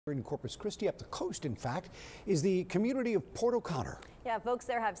In Corpus Christi, up the coast, in fact, is the community of Port O'Connor. Yeah, folks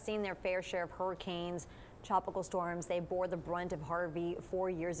there have seen their fair share of hurricanes, tropical storms. They bore the brunt of Harvey 4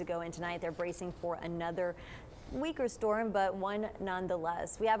 years ago, and tonight they're bracing for another weaker storm, but one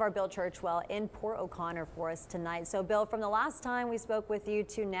nonetheless. We have our Bill Churchwell in Port O'Connor for us tonight. So, Bill, from the last time we spoke with you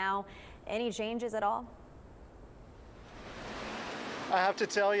to now, any changes at all? I have to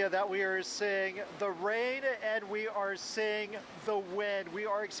tell you that we are seeing the rain and we are seeing the wind. We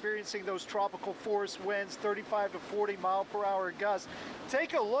are experiencing those tropical force winds, 35 to 40 mile per hour gusts.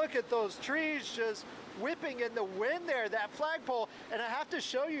 Take a look at those trees just whipping in the wind there, that flagpole. And I have to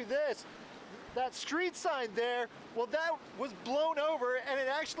show you this. That street sign there, well, that was blown over and it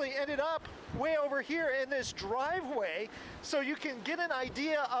actually ended up way over here in this driveway. So you can get an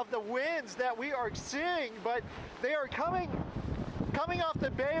idea of the winds that we are seeing, but they are coming off the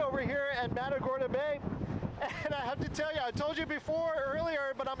bay over here at Matagorda Bay. And I have to tell you, I told you before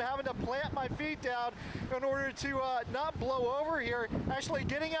earlier, but I'm having to plant my feet down in order to not blow over here. Actually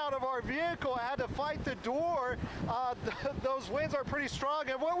getting out of our vehicle, I had to fight the door. Those winds are pretty strong.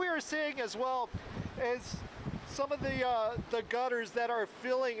 And what we are seeing as well is some of the gutters that are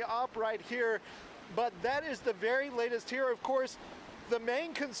filling up right here. But that is the very latest here. Of course, the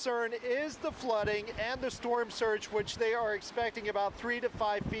main concern is the flooding and the storm surge, which they are expecting about 3 to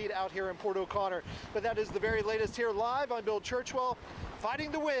 5 feet out here in Port O'Connor. But that is the very latest here live. I'm Bill Churchwell,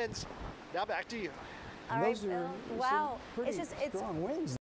 fighting the winds. Now back to you. All right, Bill. Wow. It's strong winds.